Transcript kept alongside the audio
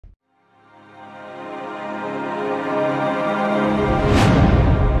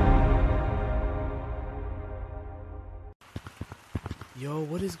Yo,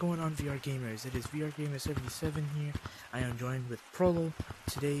 what is going on, VR gamers? It is VR Gamer 77 here. I am joined with Prolo.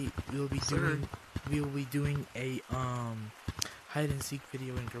 Today we will be doing a hide and seek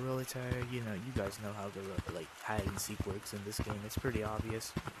video in Gorilla Tag. You know, you guys know how hide and seek works in this game. It's pretty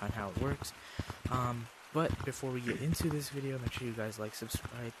obvious on how it works. But before we get into this video, make sure you guys like,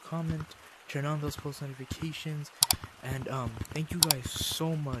 subscribe, comment, turn on those post notifications, and thank you guys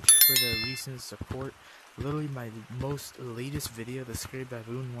so much for the recent support. Literally, my latest video, the Scary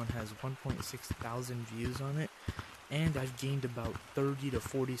Baboon one, has 1.6 thousand views on it, and I've gained about 30 to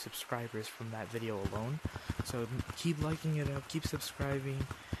 40 subscribers from that video alone. So keep liking it up, keep subscribing,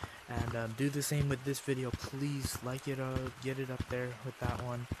 and do the same with this video. Please like it up, get it up there with that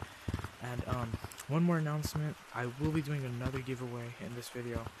one. And one more announcement: I will be doing another giveaway in this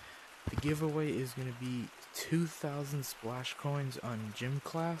video. The giveaway is going to be 2,000 splash coins on gym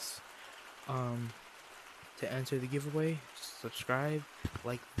class. To enter the giveaway, subscribe,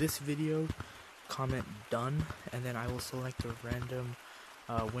 like this video, comment done, and then I will select a random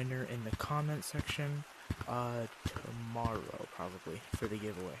winner in the comment section tomorrow, probably, for the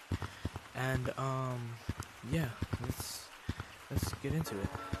giveaway. And yeah, let's get into it.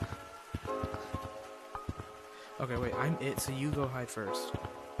 Okay, wait, I'm it, so you go hide first.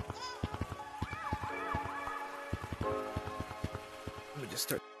 Let me just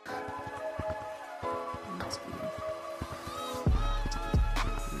start.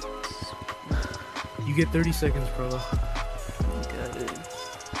 You get 30 seconds, Prolo. Got it.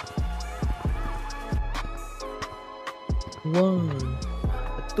 1,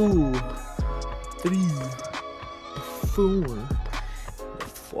 2, 3, 4,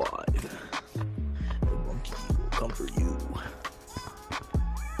 5. The monkey will come for you.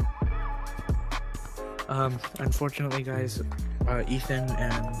 Unfortunately, guys, Ethan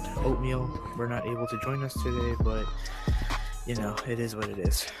and Oatmeal were not able to join us today, but you know, it is what it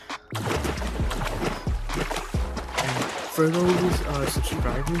is. For those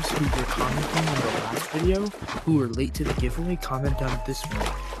subscribers who were commenting on the last video, who were late to the giveaway, comment on this one,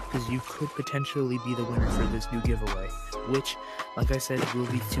 because you could potentially be the winner for this new giveaway, which, like I said, will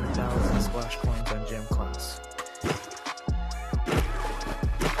be 2,000 splash coins on gym class.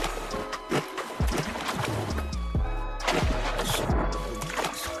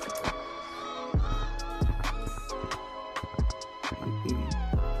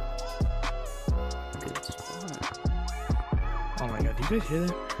 Oh my god, do you guys hear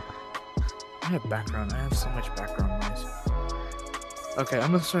that? I have background. I have so much background noise. Okay,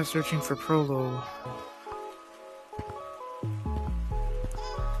 I'm gonna start searching for Prolo.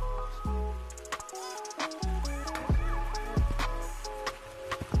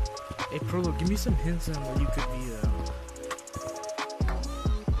 Hey Prolo, give me some hints on where you could be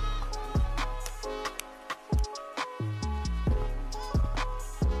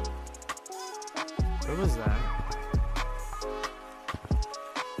Where was that?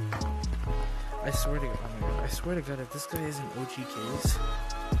 I swear to God, oh my god, I swear to God, if this guy isn't OGKs.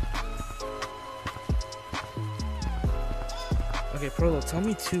 Okay, Prolo, tell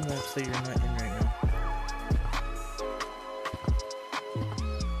me 2 maps that you're not in right now.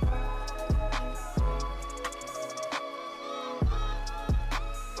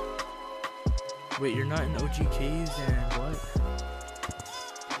 Wait, you're not in OGKs and what?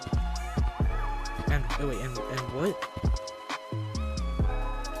 And, oh wait, and what?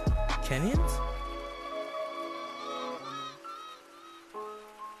 Canyons?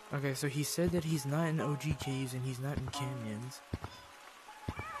 Okay, so he said that he's not in OGKs and he's not in Canyons.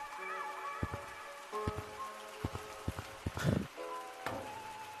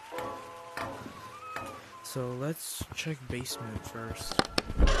 So let's check basement first.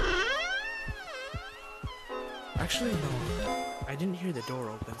 Actually, no. I didn't hear the door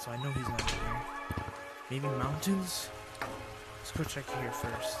open, so I know he's not in here. Maybe mountains? Let's go check here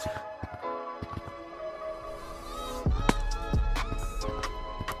first.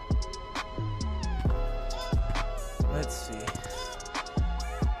 Let's see.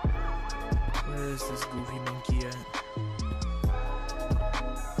 Where is this goofy monkey at?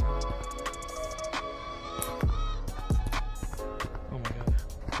 Oh my god.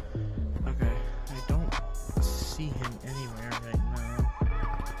 Okay, I don't see him anywhere right now.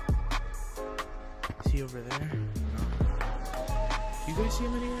 Is he over there? No. Do you guys see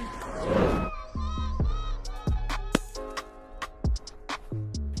him anywhere?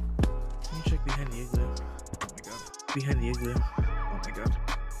 Let me check behind the igloo. Oh my god. Behind the igloo. Oh my god.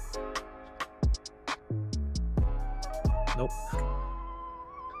 Nope.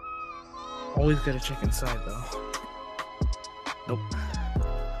 Always gotta check inside though. Nope.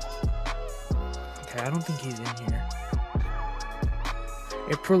 Okay, I don't think he's in here.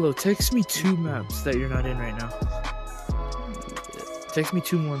 Hey, Prolo, text me 2 maps that you're not in right now. Text me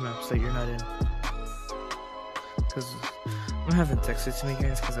 2 more maps that you're not in. Because I'm having texted to me,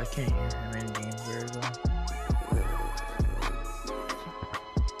 guys, because I can't hear him in game very well.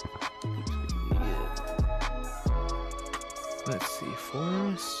 Let's see,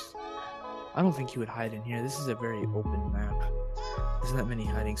 Forest. I don't think he would hide in here. This is a very open map. There's not many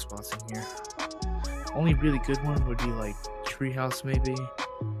hiding spots in here. Only really good one would be like Treehouse maybe,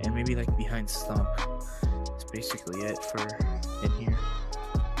 and maybe like behind Stump. That's basically it for in here.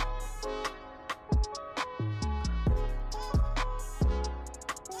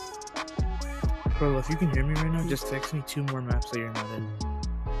 Bro, if you can hear me right now, just text me 2 more maps that you're not in.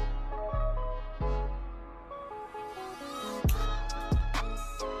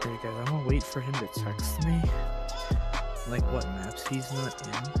 Okay, guys, I'm gonna wait for him to text me, like what maps he's not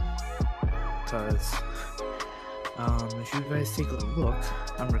in. Cause, if you guys take a look,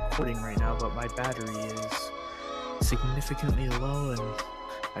 I'm recording right now, but my battery is significantly low, and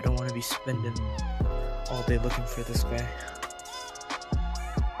I don't want to be spending all day looking for this guy.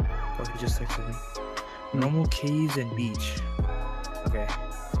 Oh, he just texted me. Normal caves and beach. Okay.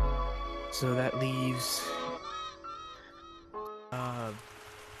 So that leaves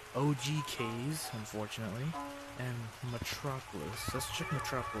OG caves, unfortunately, and Metropolis. Let's check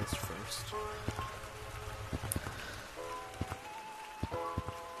Metropolis first.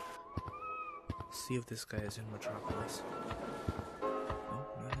 See if this guy is in Metropolis. Oh,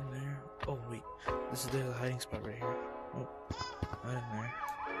 not in there. Oh wait, this is the hiding spot right here. Oh, not in there.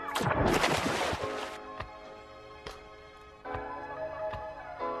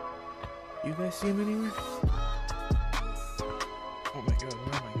 You guys see him anywhere? Oh my god,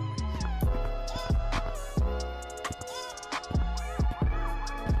 where am I going?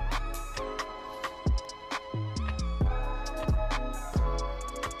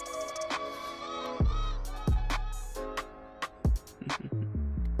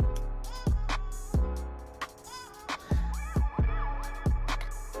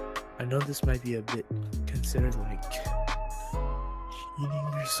 I know this might be a bit considered like cheating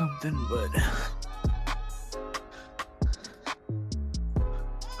or something, but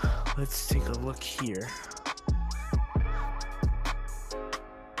let's take a look here.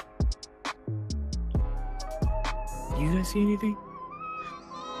 Do you guys see anything?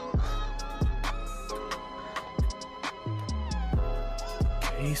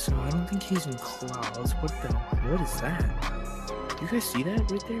 Okay, so I don't think he's in clouds. What is that? Do you guys see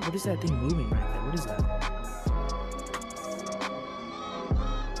that right there? What is that thing moving right there? What is that?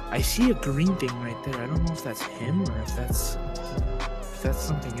 I see a green thing right there. I don't know if that's him or if that's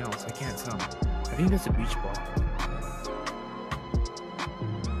something else. I can't tell. I think that's a beach ball.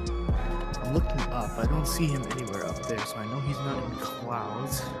 I'm looking up. I don't see him anywhere up there, so I know he's not in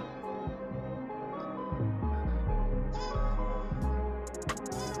clouds.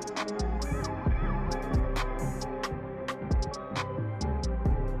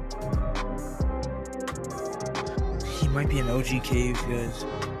 He might be an OG cave, guys.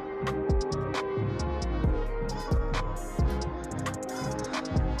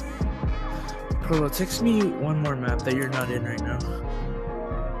 Prolo, text me 1 more map that you're not in right now.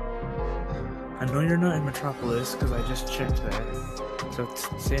 I know you're not in Metropolis because I just checked there. So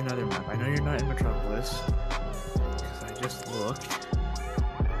say another map. I know you're not in Metropolis because I just looked.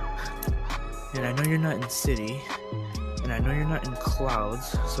 And I know you're not in City. And I know you're not in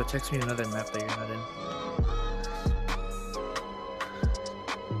Clouds. So text me another map that you're not in.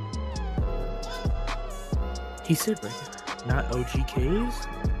 He said right, not OG caves?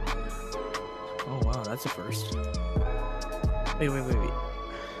 Oh wow, that's a first. Wait.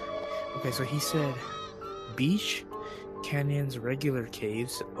 Okay, so he said beach, canyons, regular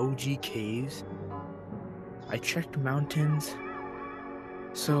caves, OG caves. I checked mountains.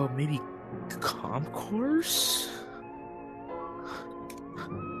 So maybe comp course?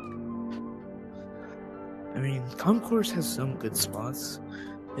 I mean, comp course has some good spots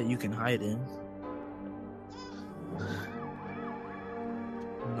that you can hide in.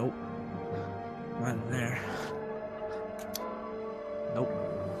 Nope. Not in there. Nope.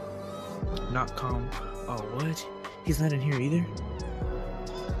 Not comp. Oh, what? He's not in here either?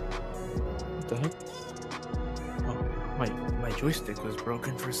 What the heck? Oh, my joystick was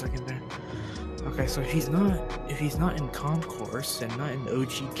broken for a second there. Okay, so if he's not in comp course and not in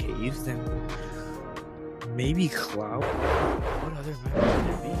OG caves, then maybe Cloud. What other map could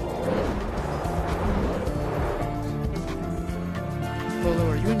there be? Polo,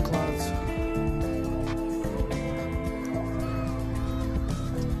 are you in Clouds?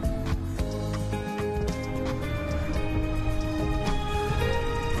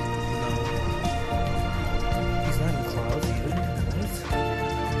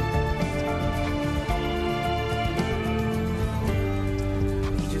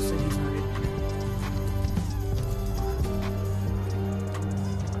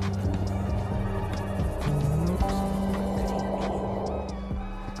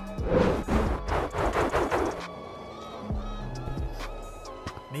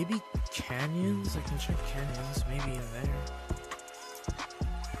 Maybe canyons? I can check canyons, maybe in there.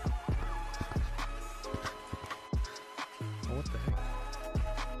 Oh, what the heck?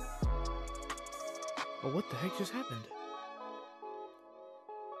 Oh, what the heck just happened?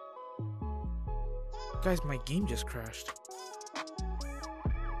 Guys, my game just crashed.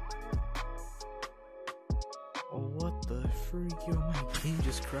 Oh, what the freak? Yo, my game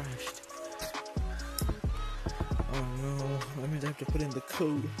just crashed. Oh no, I'm gonna have to put in the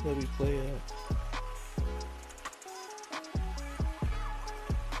code that we play at.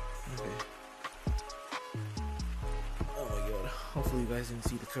 Okay. Oh my god. Hopefully you guys didn't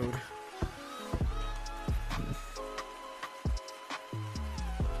see the code.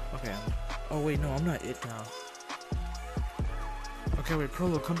 Okay, oh wait, no, I'm not it now. Okay, wait,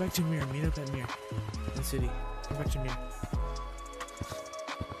 Prolo, come back to Mir. Meet up at Mir. In City. Come back to Mir.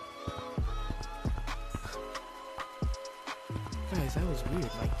 Guys, that was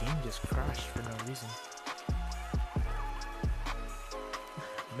weird. My game just crashed for no reason.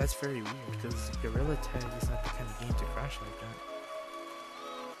 That's very weird, because Gorilla Tag is not the kind of game to crash like that.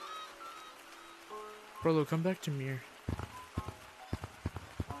 Prolo, come back to Mir.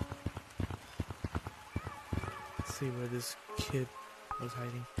 Let's see where this kid was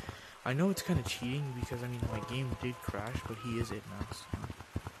hiding. I know it's kind of cheating, because, I mean, my game did crash, but he is it now, so.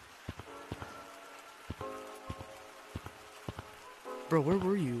 Bro, where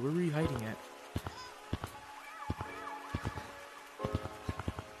were you? Where were you hiding at?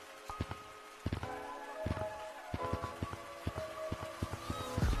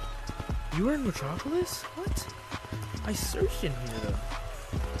 You were in Metropolis? What? I searched in here though.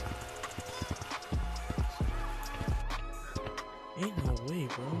 Ain't no way,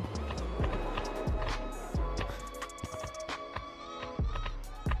 bro.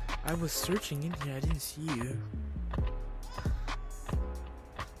 I was searching in here, I didn't see you.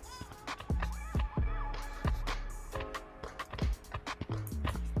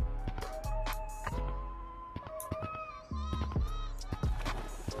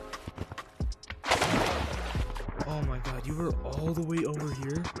 Oh my god, you were all the way over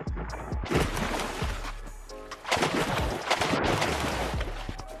here?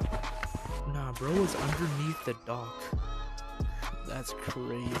 Nah, bro was underneath the dock. That's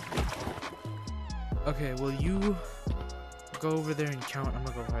crazy. Okay, well you go over there and count. I'm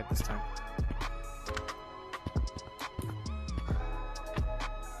gonna go hide this time.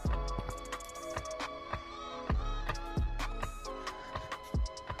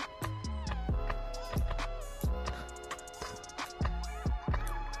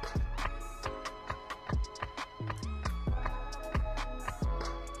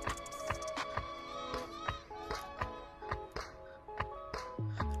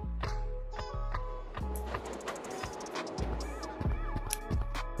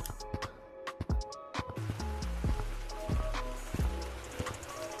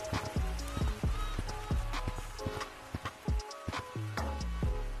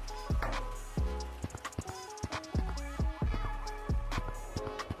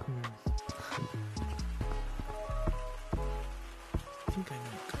 I think I know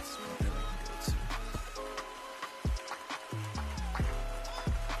a good spot that I can go to.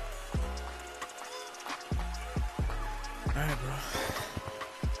 Alright, bro.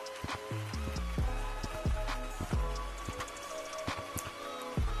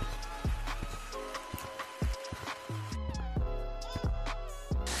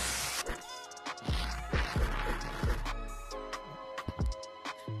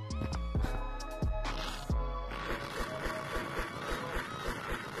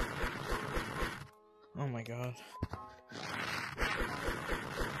 Oh my god.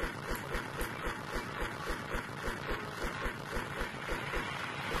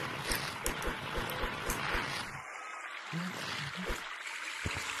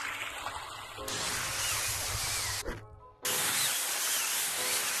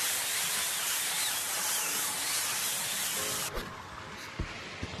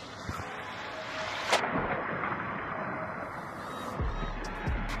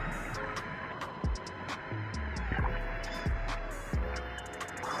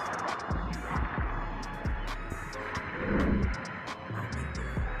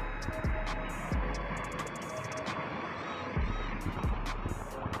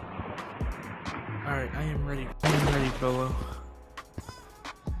 Alright, I am ready. I am ready, Bolo.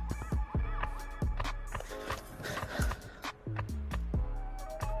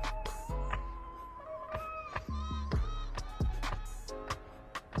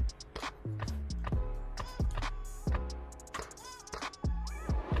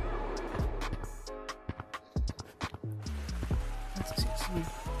 Seriously.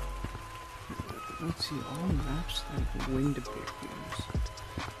 Let's see, all maps have wind barriers.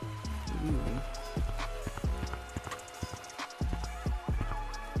 Ooh.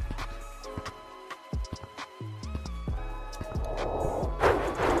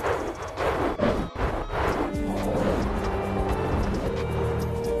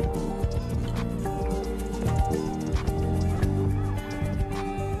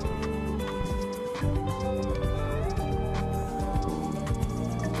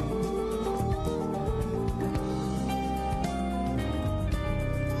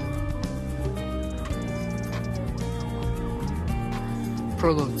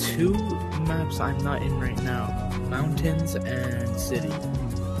 Prolo, 2 maps I'm not in right now. Mountains and City.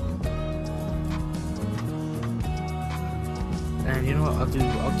 And you know what, I'll do 2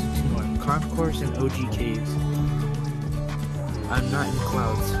 more. Concourse and OG Caves. I'm not in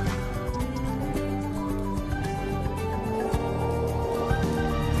Clouds.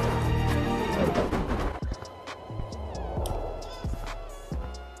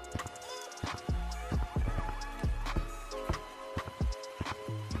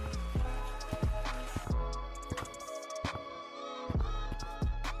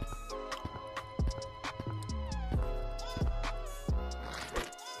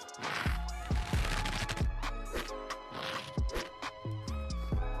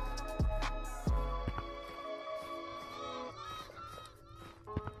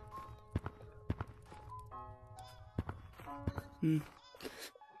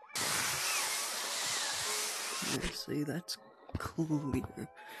 See, that's clear.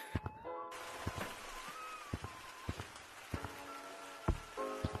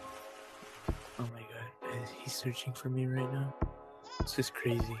 Oh my god, he's searching for me right now. It's just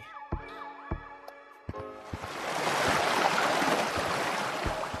crazy.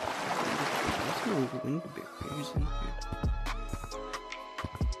 There's no wind barriers in here.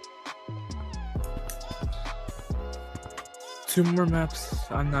 Two more maps.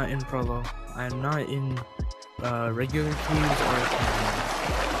 I'm not in Prolo. I'm not in regular caves or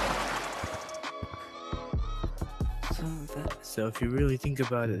canyons. So if you really think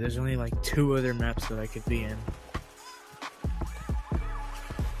about it, there's only like 2 other maps that I could be in.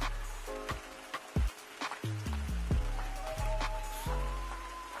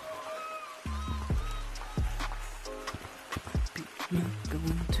 Beach map,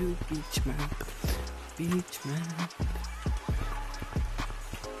 going to beach map. Beach map.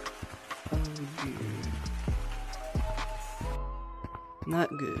 Oh dear. Not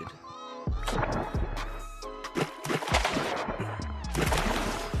good.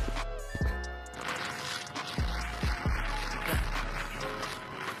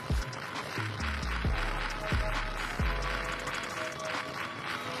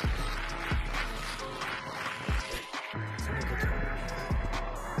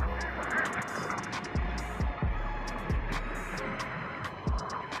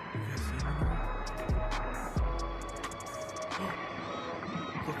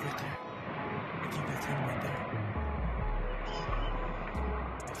 Look right there. I think that's him right there.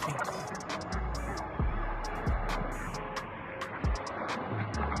 I think.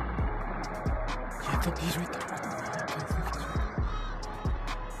 Yeah, look, he's right there.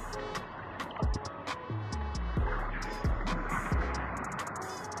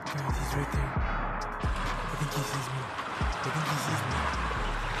 Guys, he's right there. I think he sees me.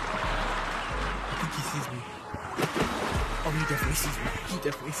 I think he sees me. Oh, he definitely sees me. He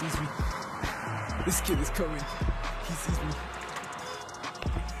definitely sees me. This kid is coming. He sees me.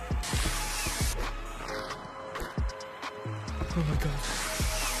 Oh my god.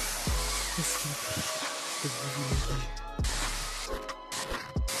 This kid is really lucky.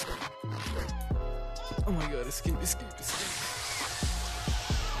 Oh my god, escape.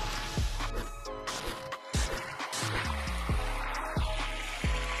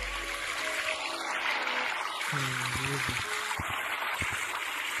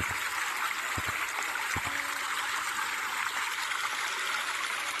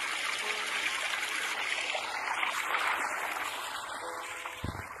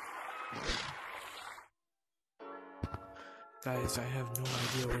 Guys, I have no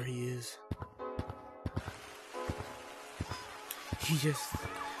idea where he is. He just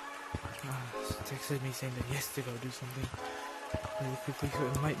texted me saying that he has to go do something really quickly, so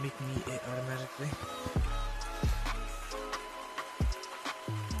it might make me it automatically.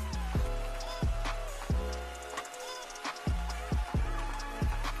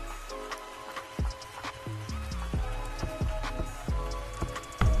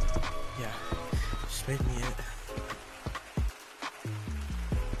 Yeah, just made me it.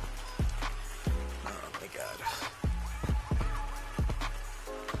 Oh my god.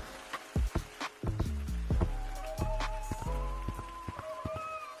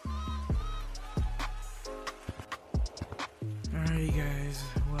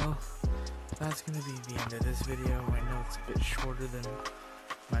 that's gonna be the end of this video. I know it's a bit shorter than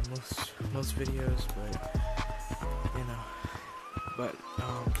my most videos, but you know, but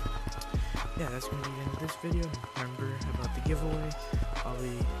yeah, that's gonna be the end of this video. Remember about the giveaway. I'll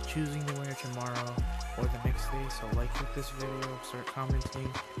be choosing the winner tomorrow or the next day, so like this video, start commenting.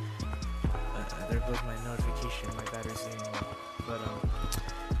 There goes my notification, my battery's getting low. But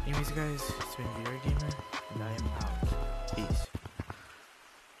anyways guys, it's been VR Gamer.